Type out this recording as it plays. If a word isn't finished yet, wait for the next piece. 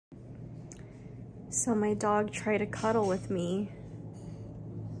So my dog tried to cuddle with me.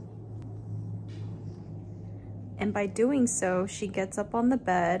 And by doing so, she gets up on the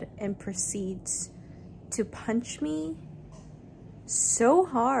bed and proceeds to punch me so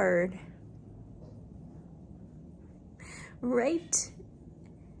hard. Right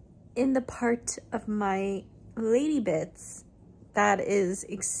in the part of my lady bits that is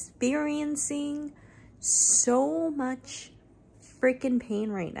experiencing so much freaking pain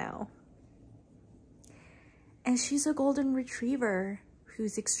right now. And she's a golden retriever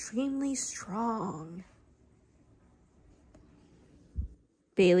who's extremely strong.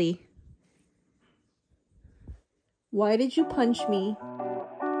 Bailey, why did you punch me?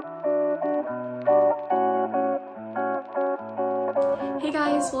 Hey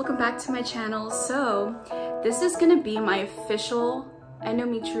guys, welcome back to my channel. So this is gonna be my official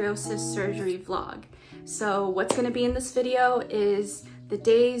endometriosis surgery vlog. So what's gonna be in this video is the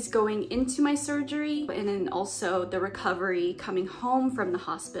days going into my surgery and then also the recovery coming home from the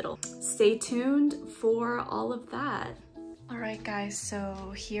hospital. Stay tuned for all of that. All right guys,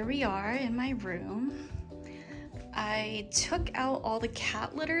 so here we are in my room. I took out all the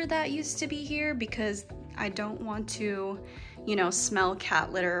cat litter that used to be here because I don't want to, you know, smell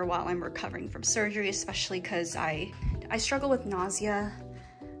cat litter while I'm recovering from surgery, especially because I struggle with nausea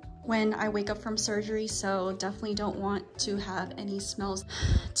when I wake up from surgery, so definitely don't want to have any smells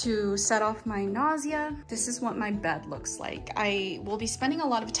to set off my nausea. This is what my bed looks like. I will be spending a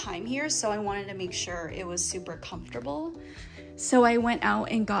lot of time here, so I wanted to make sure it was super comfortable. So I went out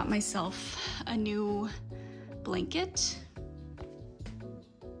and got myself a new blanket.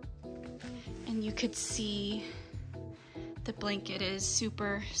 And you could see the blanket is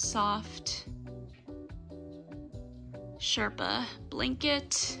super soft. Sherpa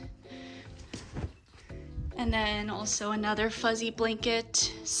blanket. And then also another fuzzy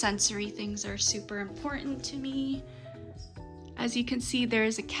blanket. Sensory things are super important to me. As you can see, there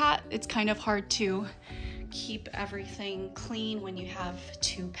is a cat. It's kind of hard to keep everything clean when you have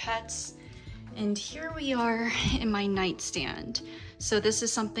two pets. And here we are in my nightstand. So this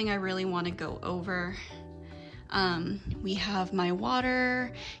is something I really want to go over. We have my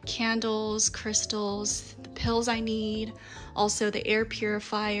water, candles, crystals, the pills I need, also the air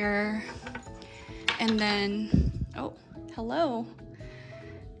purifier. And then, oh, hello.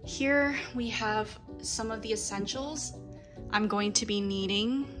 Here we have some of the essentials I'm going to be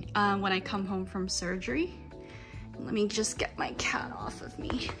needing when I come home from surgery. Let me just get my cat off of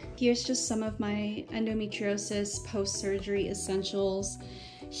me. Here's just some of my endometriosis post-surgery essentials.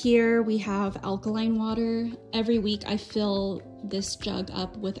 Here we have alkaline water. Every week I fill this jug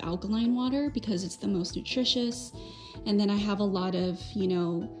up with alkaline water because it's the most nutritious. And then I have a lot of, you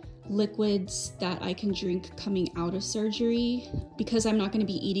know, liquids that I can drink coming out of surgery because I'm not going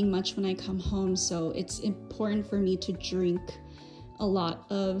to be eating much when I come home. So it's important for me to drink a lot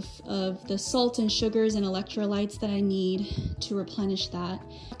of the salt and sugars and electrolytes that I need to replenish that.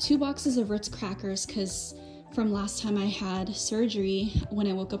 2 boxes of Ritz crackers because from last time I had surgery, when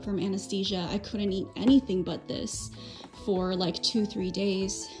I woke up from anesthesia, I couldn't eat anything but this for like 2-3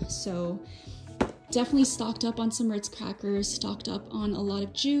 days. So definitely stocked up on some Ritz crackers, stocked up on a lot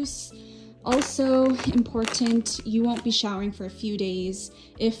of juice. Also important, you won't be showering for a few days,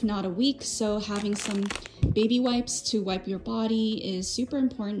 if not a week, so having some baby wipes to wipe your body is super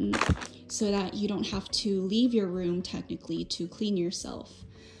important so that you don't have to leave your room technically to clean yourself.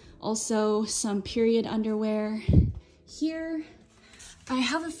 Also some period underwear. Here I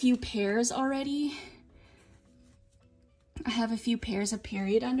have a few pairs already. I have a few pairs of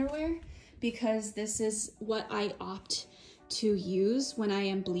period underwear because this is what I opt to use when I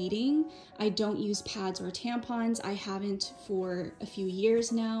am bleeding. I don't use pads or tampons. I haven't for a few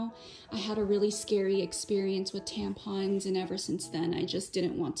years now. I had a really scary experience with tampons, and ever since then I just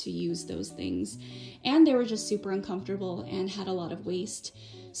didn't want to use those things. And they were just super uncomfortable and had a lot of waste.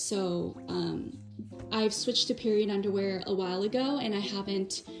 So I've switched to period underwear a while ago and I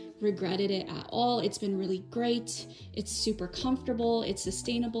haven't regretted it at all. It's been really great. It's super comfortable. It's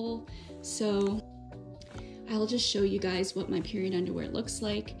sustainable. So I'll just show you guys what my period underwear looks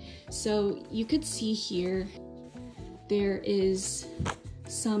like. So you could see here, there is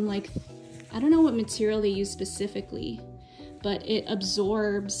some like, I don't know what material they use specifically, but it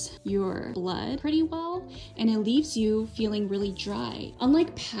absorbs your blood pretty well and it leaves you feeling really dry.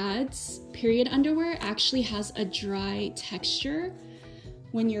 Unlike pads, period underwear actually has a dry texture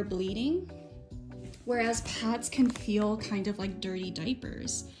when you're bleeding, whereas pads can feel kind of like dirty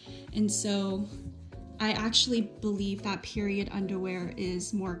diapers. And so I actually believe that period underwear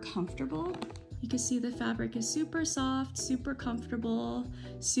is more comfortable You can see the fabric is super soft, super comfortable,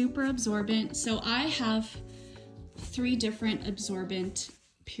 super absorbent. So I have 3 different absorbent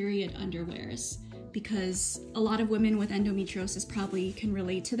period underwears because a lot of women with endometriosis probably can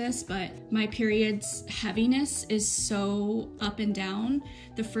relate to this, but my period's heaviness is so up and down.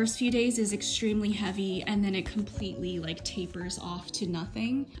 The first few days is extremely heavy and then it completely like tapers off to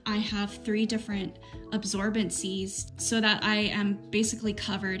nothing. I have 3 different absorbencies so that I am basically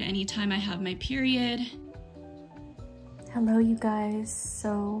covered anytime I have my period. Hello you guys,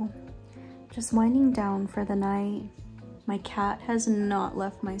 so just winding down for the night. My cat has not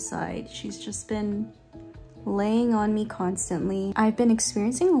left my side. She's just been laying on me constantly. I've been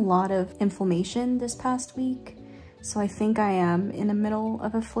experiencing a lot of inflammation this past week, so I think I am in the middle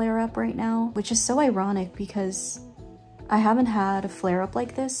of a flare-up right now, which is so ironic because I haven't had a flare-up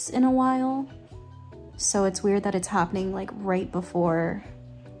like this in a while. So it's weird that it's happening like right before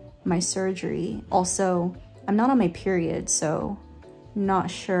my surgery. Also, I'm not on my period, so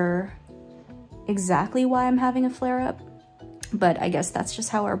not sure exactly why I'm having a flare-up. But I guess that's just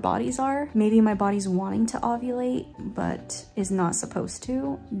how our bodies are. Maybe my body's wanting to ovulate, but is not supposed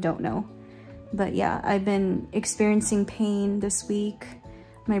to. Don't know. But yeah, I've been experiencing pain this week.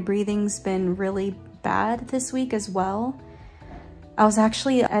 My breathing's been really bad this week as well. I was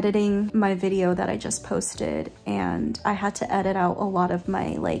actually editing my video that I just posted, and I had to edit out a lot of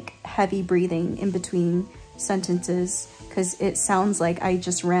my like heavy breathing in between sentences because it sounds like I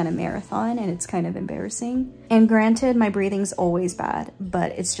just ran a marathon and it's kind of embarrassing. And granted, my breathing's always bad,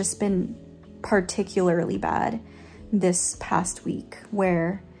 but it's just been particularly bad this past week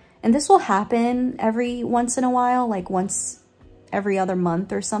and this will happen every once in a while, like once every other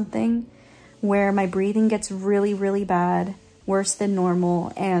month or something, where my breathing gets really, really bad, worse than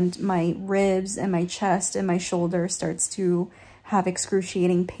normal, and my ribs and my chest and my shoulder starts to have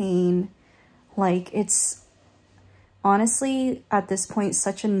excruciating pain. Like, it's honestly, at this point,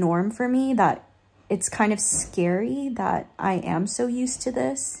 such a norm for me that it's kind of scary that I am so used to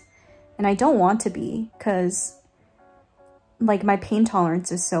this. And I don't want to be, because like my pain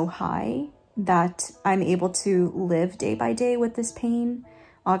tolerance is so high that I'm able to live day by day with this pain.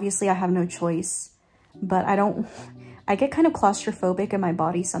 Obviously, I have no choice, but I get kind of claustrophobic in my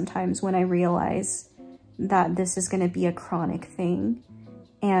body sometimes when I realize that this is going to be a chronic thing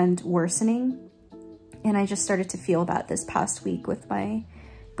and worsening. And I just started to feel that this past week with my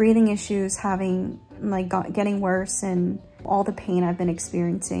breathing issues getting worse and all the pain I've been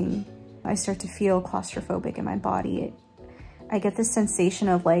experiencing. I start to feel claustrophobic in my body. I get this sensation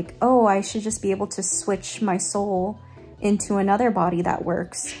of like, oh, I should just be able to switch my soul into another body that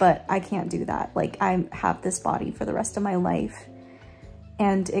works, but I can't do that. Like, I have this body for the rest of my life.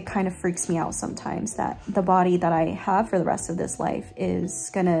 And it kind of freaks me out sometimes that the body that I have for the rest of this life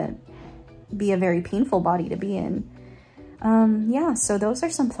is gonna be a very painful body to be in. Yeah, so those are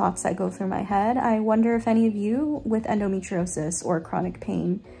some thoughts that go through my head. I wonder if any of you with endometriosis or chronic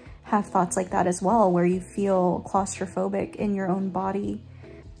pain have thoughts like that as well, where you feel claustrophobic in your own body.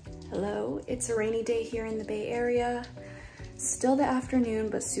 Hello, it's a rainy day here in the Bay Area. Still the afternoon,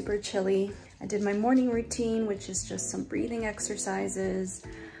 but super chilly. I did my morning routine, which is just some breathing exercises,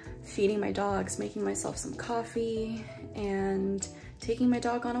 feeding my dogs, making myself some coffee, and taking my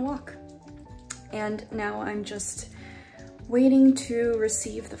dog on a walk. And now I'm just waiting to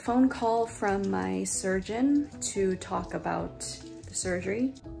receive the phone call from my surgeon to talk about the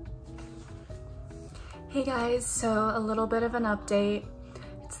surgery. Hey guys, so a little bit of an update.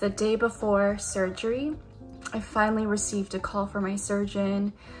 It's the day before surgery. I finally received a call from my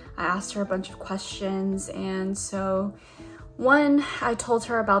surgeon. I asked her a bunch of questions, and so one, I told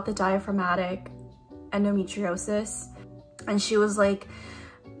her about the diaphragmatic endometriosis, and she was like,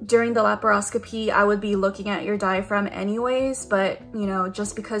 during the laparoscopy, I would be looking at your diaphragm anyways, but you know,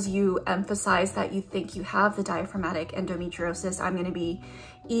 just because you emphasize that you think you have the diaphragmatic endometriosis, I'm gonna be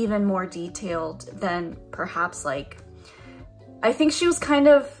even more detailed than perhaps like, I think she was kind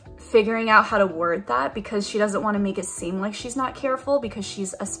of figuring out how to word that because she doesn't want to make it seem like she's not careful because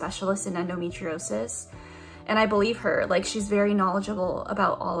she's a specialist in endometriosis. And I believe her, like she's very knowledgeable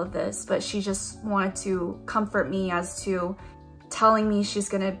about all of this, but she just wanted to comfort me as to telling me she's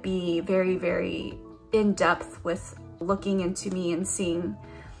gonna be very, very in-depth with looking into me and seeing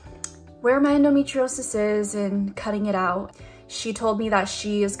where my endometriosis is and cutting it out. She told me that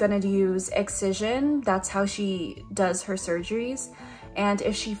she is gonna use excision. That's how she does her surgeries. And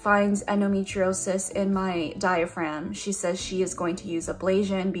if she finds endometriosis in my diaphragm, she says she is going to use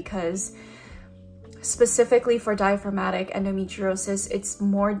ablation because specifically for diaphragmatic endometriosis, it's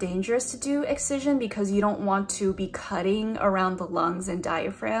more dangerous to do excision because you don't want to be cutting around the lungs and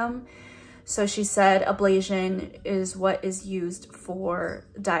diaphragm. So she said ablation is what is used for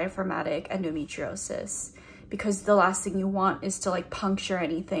diaphragmatic endometriosis, because the last thing you want is to like puncture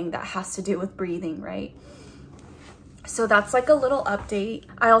anything that has to do with breathing, right? So that's like a little update.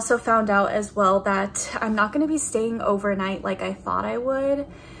 I also found out as well that I'm not going to be staying overnight like I thought I would.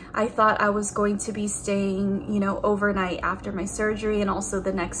 I thought I was going to be staying, you know, overnight after my surgery and also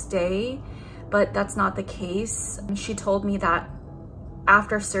the next day, but that's not the case. She told me that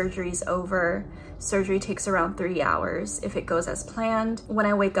after surgery's over, surgery takes around 3 hours if it goes as planned. When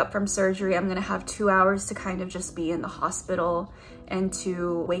I wake up from surgery, I'm gonna have 2 hours to kind of just be in the hospital and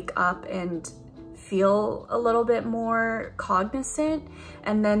to wake up and feel a little bit more cognizant.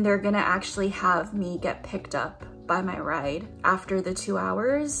 And then they're gonna actually have me get picked up by my ride after the 2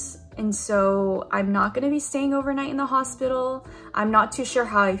 hours. And so I'm not gonna be staying overnight in the hospital. I'm not too sure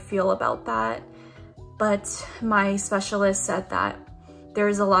how I feel about that, but my specialist said that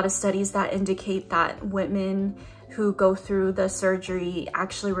there's a lot of studies that indicate that women who go through the surgery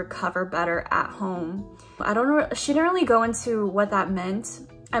actually recover better at home. I don't know, she didn't really go into what that meant.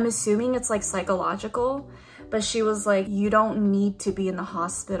 I'm assuming it's like psychological, but she was like, you don't need to be in the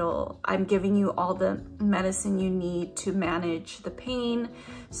hospital. I'm giving you all the medicine you need to manage the pain.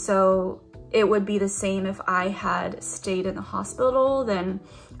 So it would be the same if I had stayed in the hospital, then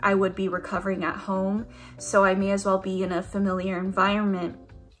I would be recovering at home. So I may as well be in a familiar environment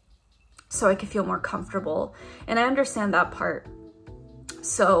so I could feel more comfortable. And I understand that part.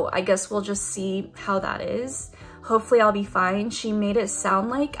 So I guess we'll just see how that is. Hopefully I'll be fine. She made it sound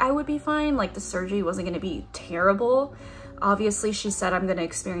like I would be fine, like the surgery wasn't gonna be terrible. Obviously, she said I'm gonna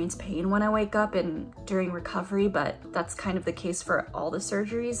experience pain when I wake up and during recovery, but that's kind of the case for all the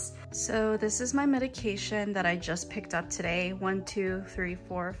surgeries. So this is my medication that I just picked up today. 1, 2, 3,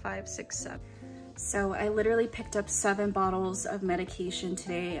 4, 5, 6, 7. So I literally picked up 7 bottles of medication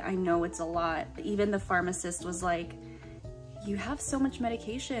today. I know it's a lot. Even the pharmacist was like, you have so much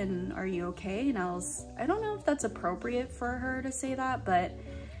medication, are you okay? And I don't know if that's appropriate for her to say that, but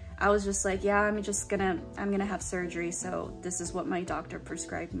I was just like, yeah, I'm gonna have surgery, so this is what my doctor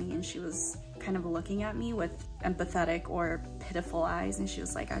prescribed me. And she was kind of looking at me with empathetic or pitiful eyes, and she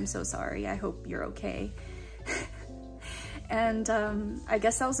was like, I'm so sorry, I hope you're okay. And I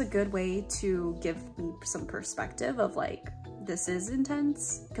guess that was a good way to give me some perspective of like, this is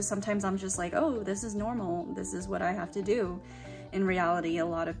intense, because sometimes I'm just like, oh, this is normal, this is what I have to do. In reality, a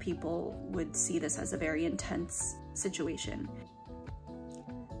lot of people would see this as a very intense situation.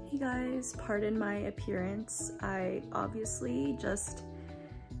 Hey guys, pardon my appearance. I obviously just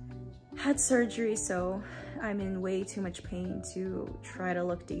had surgery, so I'm in way too much pain to try to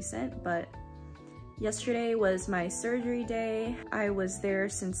look decent, but yesterday was my surgery day. I was there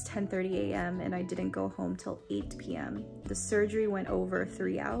since 10:30 a.m. and I didn't go home till 8 p.m. The surgery went over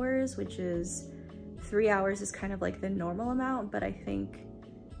 3 hours, which is 3 hours is kind of like the normal amount, but I think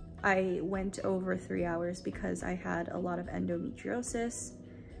I went over 3 hours because I had a lot of endometriosis.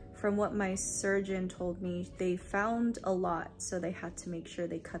 From what my surgeon told me, they found a lot, so they had to make sure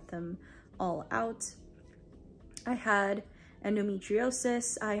they cut them all out. I had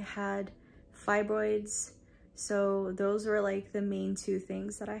endometriosis, I had fibroids, so those were like the main 2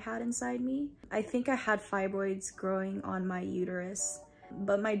 things that I had inside me. I think I had fibroids growing on my uterus,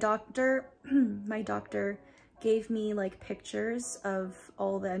 but my doctor gave me like pictures of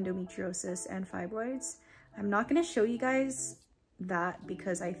all the endometriosis and fibroids. I'm not gonna show you guys that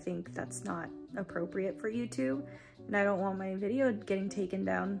because I think that's not appropriate for YouTube, and I don't want my video getting taken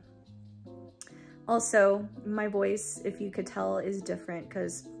down. Also, my voice, if you could tell, is different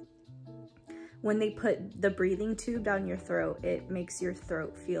because when they put the breathing tube down your throat, it makes your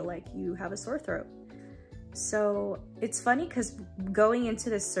throat feel like you have a sore throat. So it's funny because going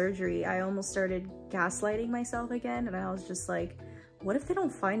into this surgery, I almost started gaslighting myself again, and I was just like, what if they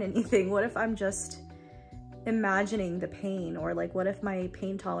don't find anything? What if I'm just imagining the pain? Or like, what if my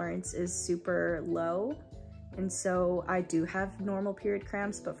pain tolerance is super low and so I do have normal period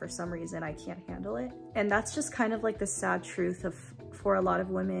cramps, but for some reason I can't handle it? And that's just kind of like the sad truth for a lot of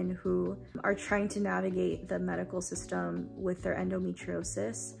women who are trying to navigate the medical system with their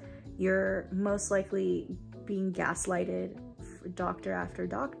endometriosis. You're most likely being gaslighted, doctor after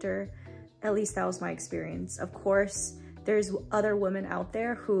doctor. At least that was my experience. Of course, there's other women out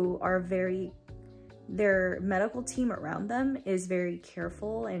there who are their medical team around them is very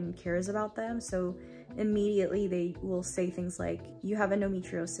careful and cares about them. So immediately they will say things like, you have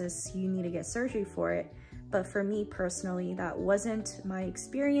endometriosis, you need to get surgery for it. But for me personally, that wasn't my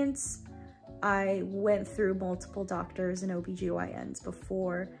experience. I went through multiple doctors and OBGYNs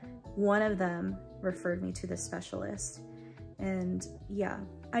before one of them referred me to the specialist. And yeah,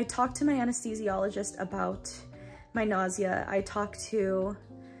 I talked to my anesthesiologist about my nausea. I talked to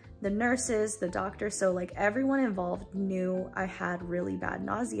the nurses, the doctor, so like everyone involved knew I had really bad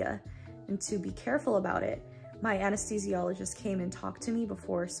nausea and to be careful about it. My anesthesiologist came and talked to me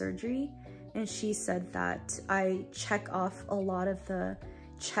before surgery, and she said that I check off a lot of the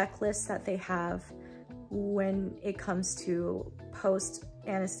checklists that they have when it comes to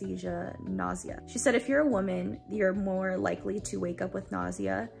post-anesthesia nausea. She said if you're a woman, you're more likely to wake up with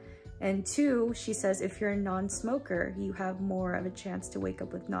nausea. And 2, she says if you're a non-smoker, you have more of a chance to wake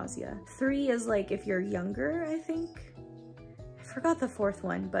up with nausea. 3 is like if you're younger, I think. I forgot the 4th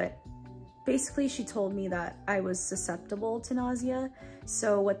one, but basically she told me that I was susceptible to nausea.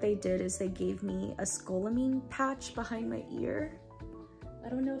 So what they did is they gave me a scopolamine patch behind my ear. I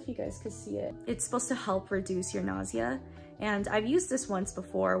don't know if you guys could see it. It's supposed to help reduce your nausea. And I've used this once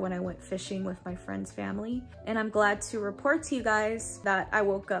before when I went fishing with my friend's family. And I'm glad to report to you guys that I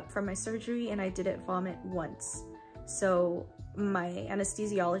woke up from my surgery and I didn't vomit once. So my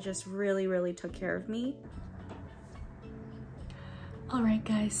anesthesiologist really took care of me. All right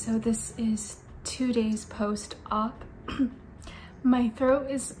guys, so this is 2 days post-op. My throat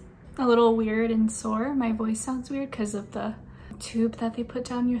is a little weird and sore. My voice sounds weird because of the tube that they put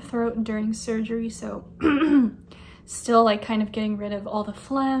down your throat during surgery. So still like kind of getting rid of all the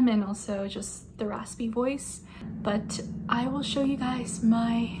phlegm and also just the raspy voice. But I will show you guys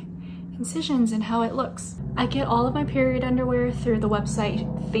my incisions and how it looks. I get all of my period underwear through the website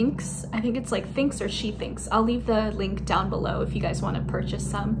Thinx. I think it's like Thinx or She Thinks. I'll leave the link down below if you guys want to purchase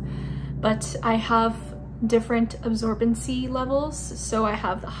some. But I have different absorbency levels. So I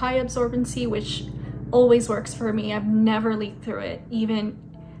have the high absorbency, which always works for me. I've never leaked through it, even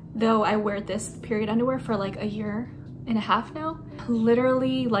though I wear this period underwear for like 1.5 years now.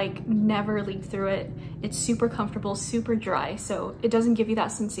 Literally like never leaked through it. It's super comfortable, super dry, so it doesn't give you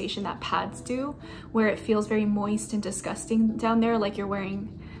that sensation that pads do, where it feels very moist and disgusting down there like you're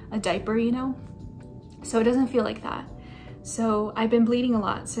wearing a diaper, you know? So it doesn't feel like that. So I've been bleeding a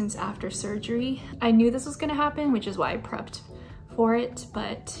lot since after surgery. I knew this was gonna happen, which is why I prepped for it,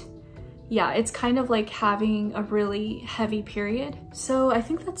 but yeah, it's kind of like having a really heavy period. So I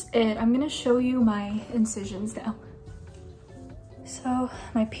think that's it. I'm gonna show you my incisions now. So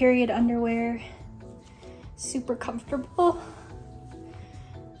my period underwear, super comfortable.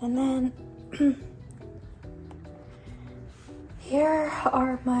 And then here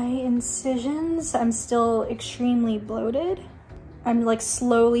are my incisions. I'm still extremely bloated. I'm like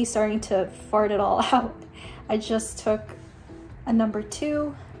slowly starting to fart it all out. I just took a number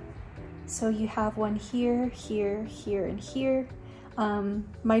 2. So you have one here, here, here, and here.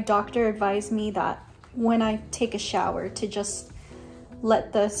 My doctor advised me that when I take a shower to just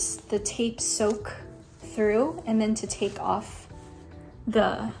let the tape soak through and then to take off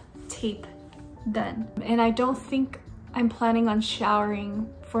the tape then. And I don't think I'm planning on showering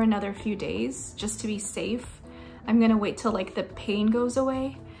for another few days just to be safe. I'm gonna wait till like the pain goes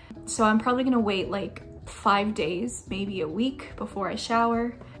away. So I'm probably gonna wait like 5 days, maybe a week before I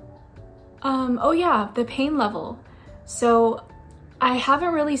shower. Oh yeah, the pain level. So I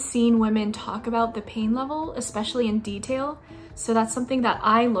haven't really seen women talk about the pain level, especially in detail. So that's something that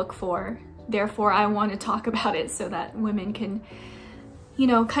I look for. Therefore, I want to talk about it so that women can, you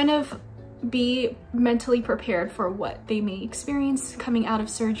know, kind of be mentally prepared for what they may experience coming out of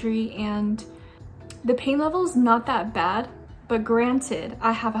surgery. And the pain level is not that bad, but granted,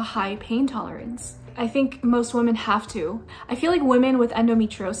 I have a high pain tolerance. I think most women have to. I feel like women with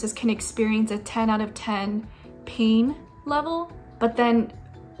endometriosis can experience a 10 out of 10 pain level, but then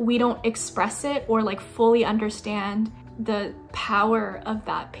we don't express it or like fully understand the power of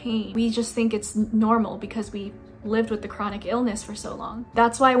that pain. We just think it's normal because we lived with the chronic illness for so long.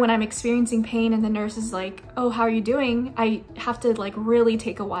 That's why when I'm experiencing pain and the nurse is like, oh, how are you doing? I have to like really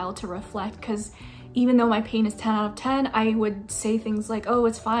take a while to reflect, because even though my pain is 10 out of 10, I would say things like, oh,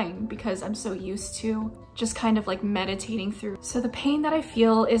 it's fine, because I'm so used to just kind of like meditating through. So the pain that I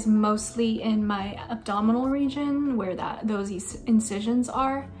feel is mostly in my abdominal region where those incisions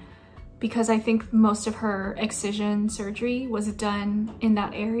are, because I think most of her excision surgery was done in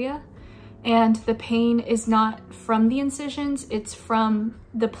that area. And the pain is not from the incisions, it's from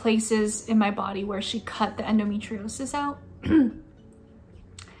the places in my body where she cut the endometriosis out.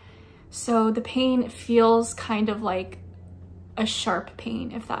 So the pain feels kind of like a sharp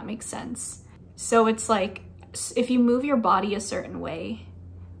pain, if that makes sense. So it's like, if you move your body a certain way,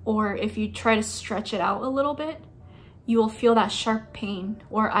 or if you try to stretch it out a little bit, you will feel that sharp pain,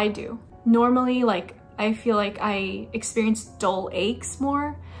 or I do. Normally, like, I feel like I experience dull aches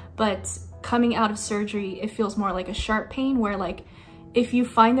more, but coming out of surgery, it feels more like a sharp pain where like if you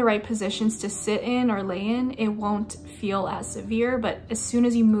find the right positions to sit in or lay in, it won't feel as severe, but as soon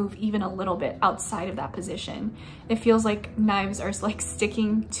as you move even a little bit outside of that position, it feels like knives are like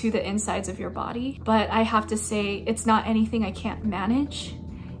sticking to the insides of your body. But I have to say, it's not anything I can't manage.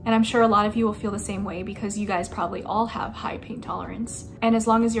 And I'm sure a lot of you will feel the same way because you guys probably all have high pain tolerance. And as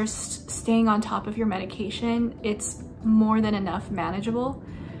long as you're staying on top of your medication, it's more than enough manageable.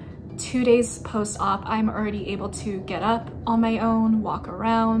 2 days post-op, I'm already able to get up on my own, walk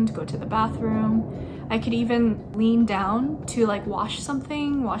around, go to the bathroom. I could even lean down to like wash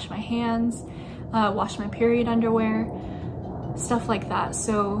something, wash my hands, wash my period underwear, stuff like that.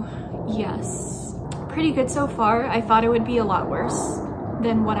 So yes, pretty good so far. I thought it would be a lot worse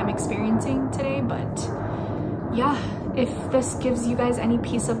than what I'm experiencing today, but yeah, if this gives you guys any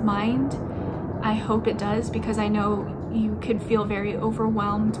peace of mind, I hope it does, because I know you could feel very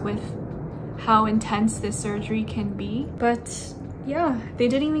overwhelmed with how intense this surgery can be. But yeah, they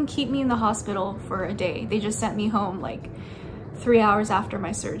didn't even keep me in the hospital for a day. They just sent me home like 3 hours after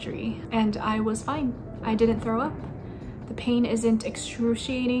my surgery, and I was fine. I didn't throw up. The pain isn't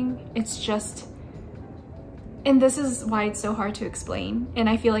excruciating. It's just, and this is why it's so hard to explain. And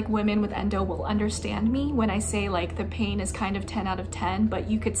I feel like women with endo will understand me when I say like the pain is kind of 10 out of 10, but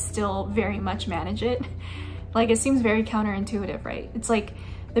you could still very much manage it. Like, it seems very counterintuitive, right? It's like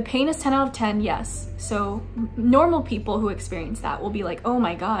the pain is 10 out of 10, yes. So normal people who experience that will be like, oh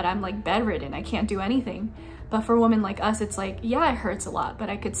my God, I'm like bedridden, I can't do anything. But for women like us, it's like, yeah, it hurts a lot, but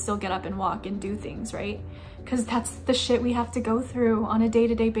I could still get up and walk and do things, right? Because that's the shit we have to go through on a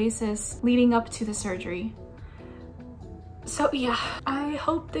day-to-day basis leading up to the surgery. So yeah, I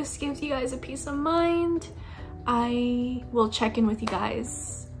hope this gives you guys a peace of mind. I will check in with you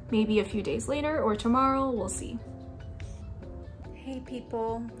guys maybe a few days later or tomorrow, we'll see. Hey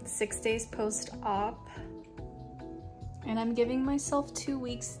people, 6 days post-op, and I'm giving myself 2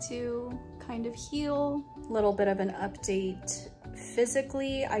 weeks to kind of heal. A little bit of an update.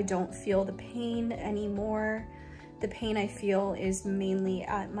 Physically, I don't feel the pain anymore. The pain I feel is mainly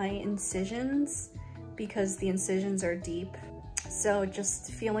at my incisions because the incisions are deep. So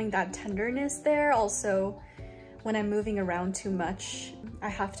just feeling that tenderness there. Also, when I'm moving around too much, I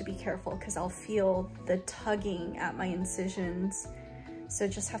have to be careful because I'll feel the tugging at my incisions. So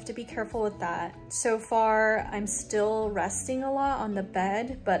just have to be careful with that. So far, I'm still resting a lot on the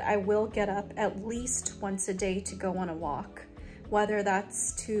bed, but I will get up at least once a day to go on a walk, whether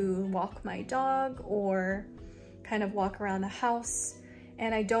that's to walk my dog or kind of walk around the house.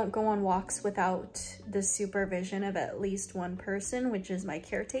 And I don't go on walks without the supervision of at least one person, which is my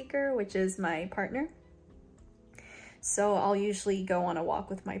caretaker, which is my partner. So I'll usually go on a walk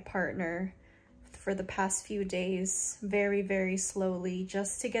with my partner for the past few days, very, very slowly,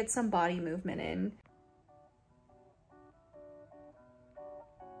 just to get some body movement in.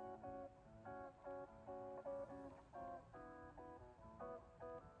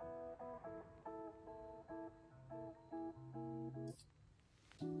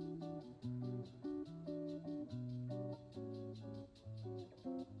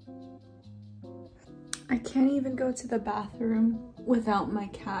 I can't even go to the bathroom without my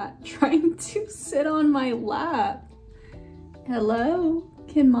cat trying to sit on my lap. Hello?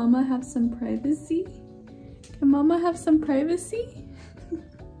 Can mama have some privacy? Can mama have some privacy?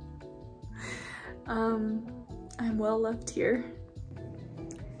 I'm well loved here.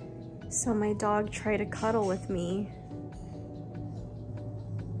 So my dog tried to cuddle with me.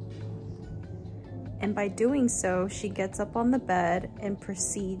 And by doing so, she gets up on the bed and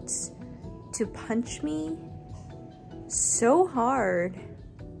proceeds to punch me so hard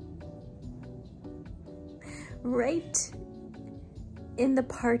right in the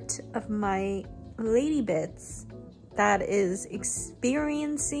part of my lady bits that is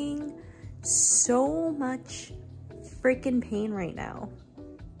experiencing so much freaking pain right now.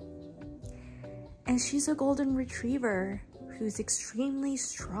 And she's a golden retriever who's extremely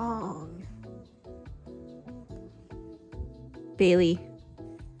strong. Bailey,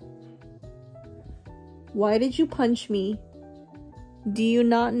 why did you punch me? Do you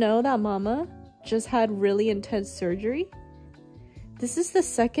not know that mama just had really intense surgery? This is the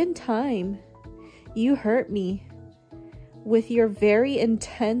second time you hurt me with your very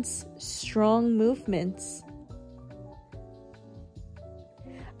intense, strong movements.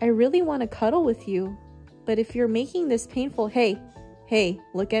 I really want to cuddle with you, but if you're making this painful, hey,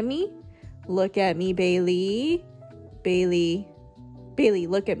 look at me. Look at me, Bailey. Bailey,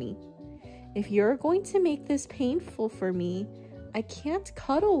 look at me. If you're going to make this painful for me, I can't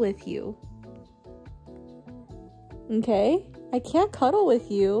cuddle with you. Okay? I can't cuddle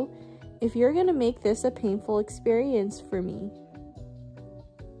with you if you're gonna make this a painful experience for me.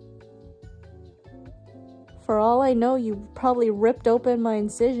 For all I know, you probably ripped open my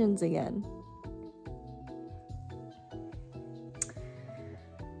incisions again.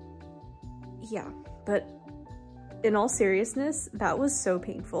 Yeah, but in all seriousness, that was so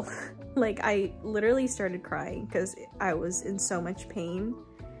painful. Like, I literally started crying because I was in so much pain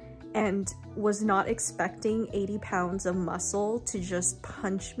and was not expecting 80 pounds of muscle to just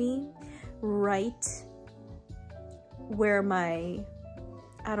punch me right where my,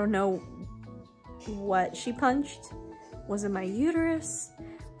 I don't know what she punched. Was it my uterus?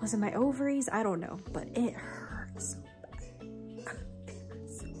 Was it my ovaries? I don't know, but it hurts.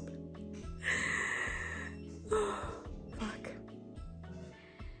 Fuck.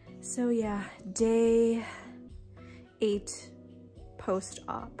 So yeah, day 8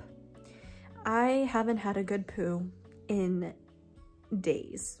 post-op. I haven't had a good poo in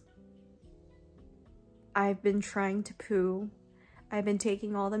days. I've been trying to poo. I've been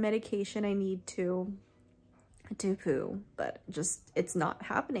taking all the medication I need to poo, but just, it's not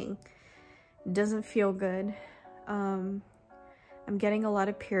happening. It doesn't feel good. I'm getting a lot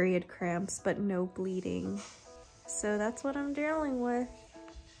of period cramps, but no bleeding. So that's what I'm dealing with.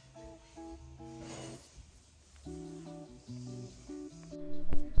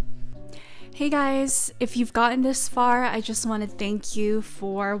 Hey guys, if you've gotten this far, I just want to thank you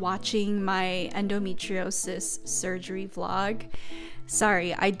for watching my endometriosis surgery vlog.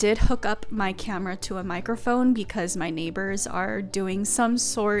 Sorry, I did hook up my camera to a microphone because my neighbors are doing some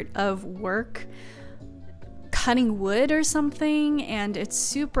sort of work, cutting wood or something, and it's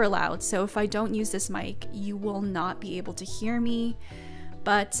super loud. So if I don't use this mic, you will not be able to hear me.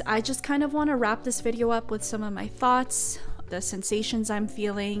 But I just kind of want to wrap this video up with some of my thoughts, the sensations I'm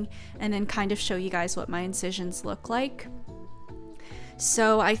feeling, and then kind of show you guys what my incisions look like.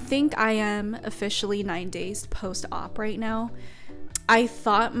 So I think I am officially 9 days post-op right now. I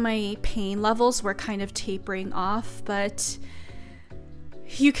thought my pain levels were kind of tapering off, but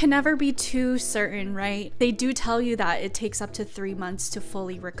you can never be too certain, right? They do tell you that it takes up to 3 months to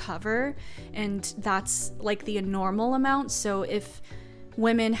fully recover, and that's like the normal amount. So if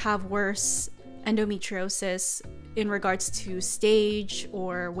women have worse endometriosis in regards to stage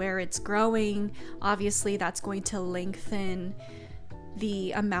or where it's growing, obviously that's going to lengthen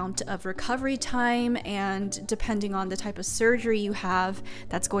the amount of recovery time, and depending on the type of surgery you have,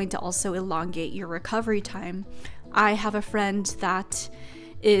 that's going to also elongate your recovery time. I have a friend that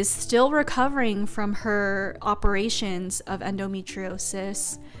is still recovering from her operations of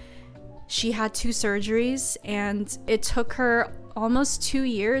endometriosis. She had 2 surgeries and it took her almost 2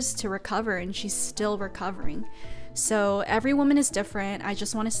 years to recover, and she's still recovering. So every woman is different. I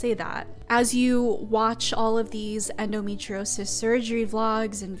just want to say that. As you watch all of these endometriosis surgery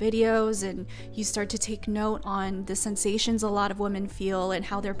vlogs and videos, and you start to take note on the sensations a lot of women feel and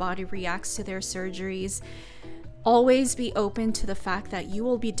how their body reacts to their surgeries, always be open to the fact that you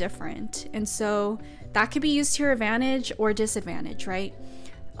will be different. And so that could be used to your advantage or disadvantage, right?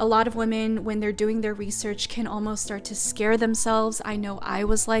 A lot of women, when they're doing their research, can almost start to scare themselves. I know I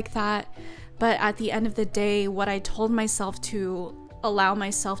was like that. But at the end of the day, what I told myself to allow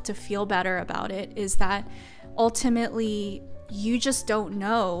myself to feel better about it is that ultimately you just don't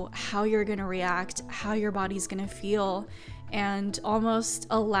know how you're going to react, how your body's going to feel, and almost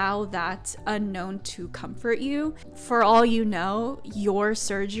allow that unknown to comfort you. For all you know, your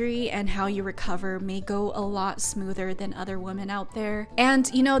surgery and how you recover may go a lot smoother than other women out there. And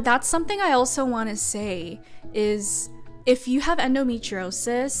you know, that's something I also want to say is, if you have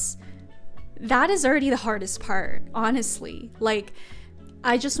endometriosis, that is already the hardest part, honestly. Like,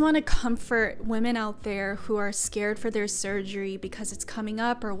 I just want to comfort women out there who are scared for their surgery because it's coming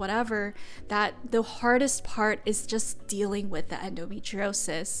up or whatever, that the hardest part is just dealing with the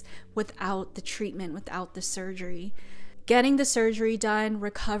endometriosis without the treatment, without the surgery. Getting the surgery done,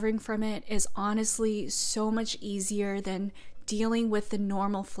 recovering from it is honestly so much easier than dealing with the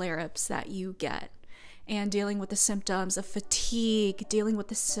normal flare-ups that you get, and dealing with the symptoms of fatigue, dealing with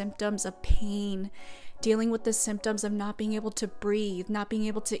the symptoms of pain, dealing with the symptoms of not being able to breathe, not being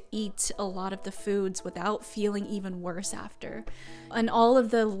able to eat a lot of the foods without feeling even worse after, and all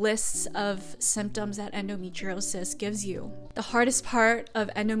of the lists of symptoms that endometriosis gives you. The hardest part of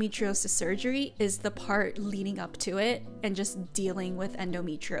endometriosis surgery is the part leading up to it and just dealing with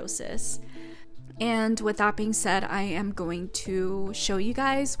endometriosis. And with that being said, I am going to show you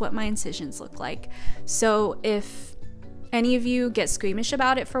guys what my incisions look like. So if any of you get squeamish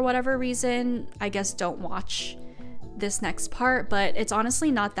about it for whatever reason, I guess don't watch this next part, but it's honestly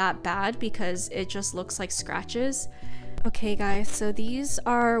not that bad because it just looks like scratches. Okay guys, so these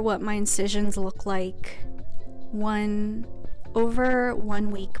are what my incisions look like over 1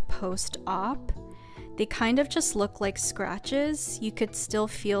 week post-op. They kind of just look like scratches. You could still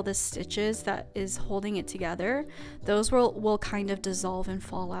feel the stitches that is holding it together. Those will kind of dissolve and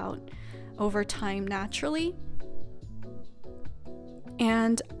fall out over time naturally.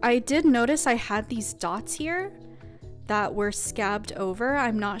 And I did notice I had these dots here that were scabbed over.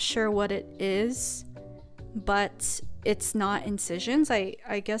 I'm not sure what it is, but it's not incisions.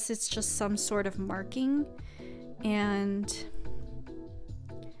 I guess it's just some sort of marking. And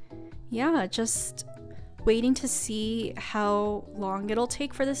yeah, just waiting to see how long it'll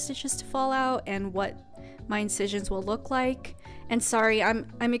take for the stitches to fall out and what my incisions will look like. And sorry,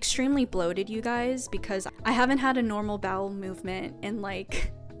 I'm extremely bloated, you guys, because I haven't had a normal bowel movement in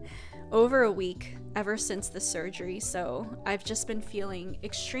like over a week ever since the surgery. So I've just been feeling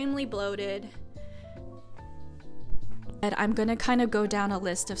extremely bloated. And I'm gonna kind of go down a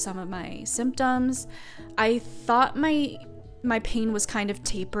list of some of my symptoms. I thought my pain was kind of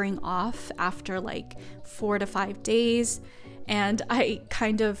tapering off after like 4 to 5 days, and I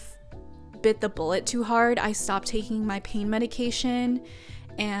kind of bit the bullet too hard. I stopped taking my pain medication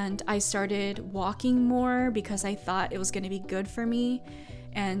and I started walking more because I thought it was going to be good for me.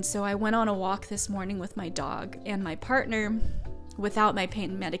 And so I went on a walk this morning with my dog and my partner without my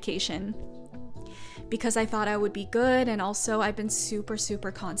pain medication because I thought I would be good. And also I've been super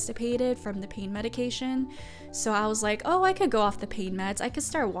constipated from the pain medication. So I was like, oh, I could go off the pain meds. I could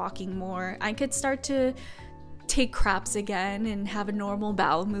start walking more. I could start to take craps again and have a normal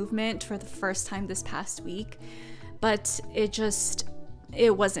bowel movement for the first time this past week. But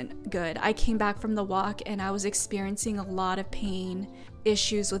it wasn't good. I came back from the walk and I was experiencing a lot of pain,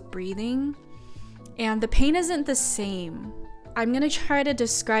 issues with breathing, and the pain isn't the same. I'm gonna try to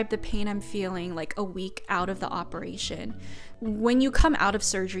describe the pain I'm feeling like a week out of the operation. When you come out of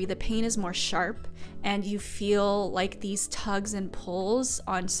surgery, the pain is more sharp and you feel like these tugs and pulls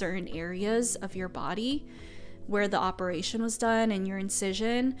on certain areas of your body where the operation was done and your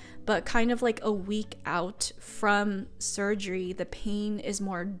incision. But kind of like a week out from surgery, the pain is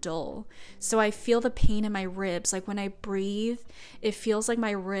more dull. So I feel the pain in my ribs. Like when I breathe, it feels like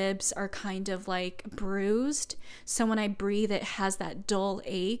my ribs are kind of like bruised. So when I breathe, it has that dull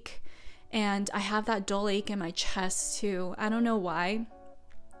ache. And I have that dull ache in my chest too. I don't know why.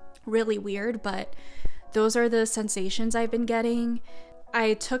 Really weird, but those are the sensations I've been getting.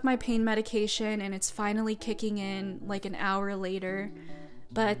 I took my pain medication and it's finally kicking in like an hour later.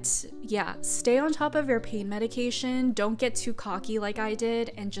 But yeah, stay on top of your pain medication. Don't get too cocky like I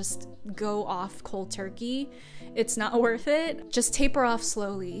did and just go off cold turkey. It's not worth it. Just taper off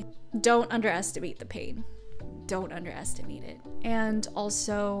slowly. Don't underestimate the pain. Don't underestimate it. And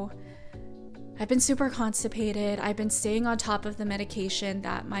also, I've been super constipated. I've been staying on top of the medication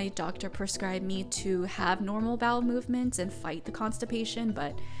that my doctor prescribed me to have normal bowel movements and fight the constipation,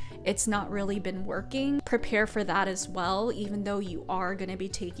 but it's not really been working. Prepare for that as well, even though you are going to be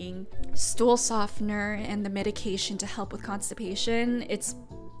taking stool softener and the medication to help with constipation. It's,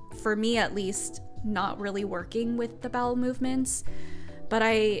 for me at least, not really working with the bowel movements, but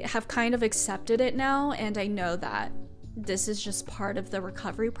I have kind of accepted it now, and I know that this is just part of the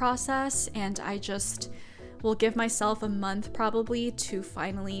recovery process, and I just will give myself a month probably to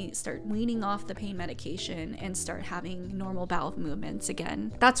finally start weaning off the pain medication and start having normal bowel movements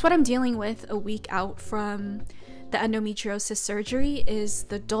again. That's what I'm dealing with a week out from the endometriosis surgery, is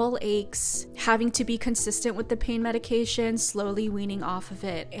the dull aches, having to be consistent with the pain medication, slowly weaning off of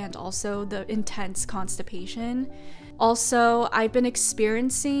it, and also the intense constipation. Also, I've been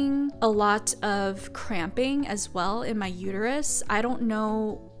experiencing a lot of cramping as well in my uterus. I don't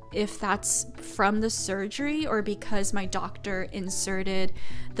know if that's from the surgery or because my doctor inserted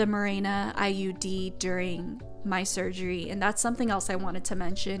the Mirena IUD during my surgery. And that's something else I wanted to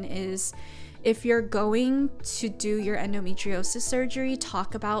mention is, if you're going to do your endometriosis surgery,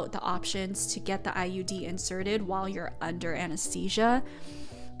 talk about the options to get the IUD inserted while you're under anesthesia,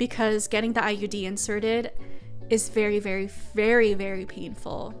 because getting the IUD inserted is very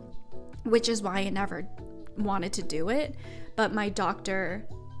painful, which is why I never wanted to do it. But my doctor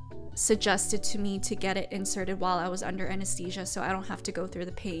suggested to me to get it inserted while I was under anesthesia so I don't have to go through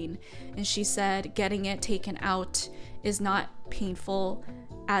the pain. And she said getting it taken out is not painful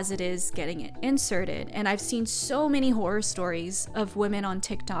as it is getting it inserted. And I've seen so many horror stories of women on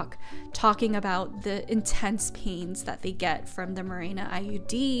TikTok talking about the intense pains that they get from the Mirena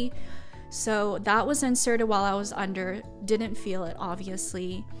IUD. So that was inserted while I was under. Didn't feel it,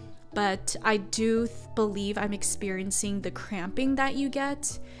 obviously, but I do believe I'm experiencing the cramping that you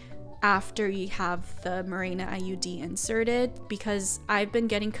get after you have the Mirena IUD inserted, because I've been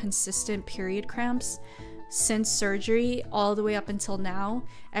getting consistent period cramps since surgery all the way up until now.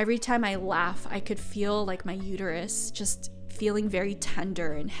 Every time I laugh, I could feel like my uterus just feeling very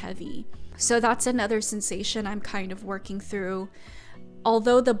tender and heavy. So that's another sensation I'm kind of working through.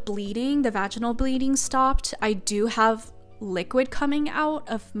 Although the bleeding, the vaginal bleeding stopped, I do have liquid coming out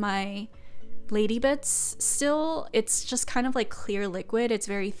of my lady bits still. It's just kind of like clear liquid. It's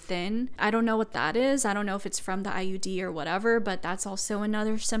very thin. I don't know what that is. I don't know if it's from the IUD or whatever, but that's also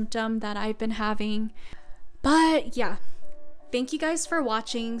another symptom that I've been having. But yeah, thank you guys for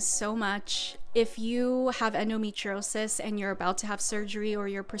watching so much. If you have endometriosis and you're about to have surgery or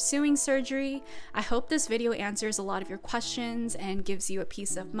you're pursuing surgery, I hope this video answers a lot of your questions and gives you a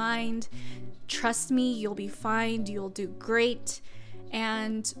peace of mind. Trust me, you'll be fine, you'll do great.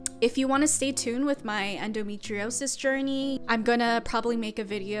 And if you want to stay tuned with my endometriosis journey, I'm gonna probably make a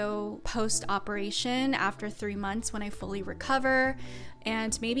video post-operation after 3 months when I fully recover,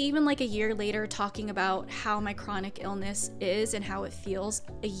 and maybe even like a year later, talking about how my chronic illness is and how it feels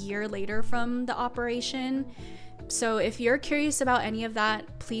a year later from the operation. So if you're curious about any of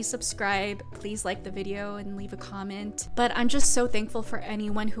that, please subscribe, please like the video and leave a comment. But I'm just so thankful for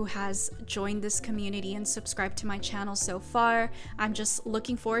anyone who has joined this community and subscribed to my channel so far. I'm just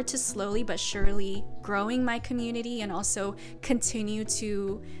looking forward to slowly but surely growing my community and also continue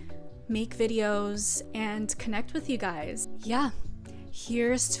to make videos and connect with you guys. Yeah,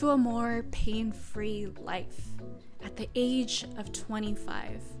 here's to a more pain-free life at the age of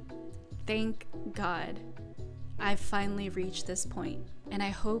 25. Thank God I've finally reached this point, and I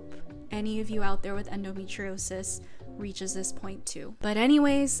hope any of you out there with endometriosis reaches this point too. But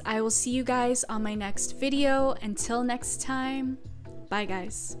anyways, I will see you guys on my next video. Until next time, bye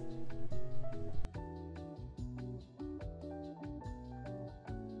guys.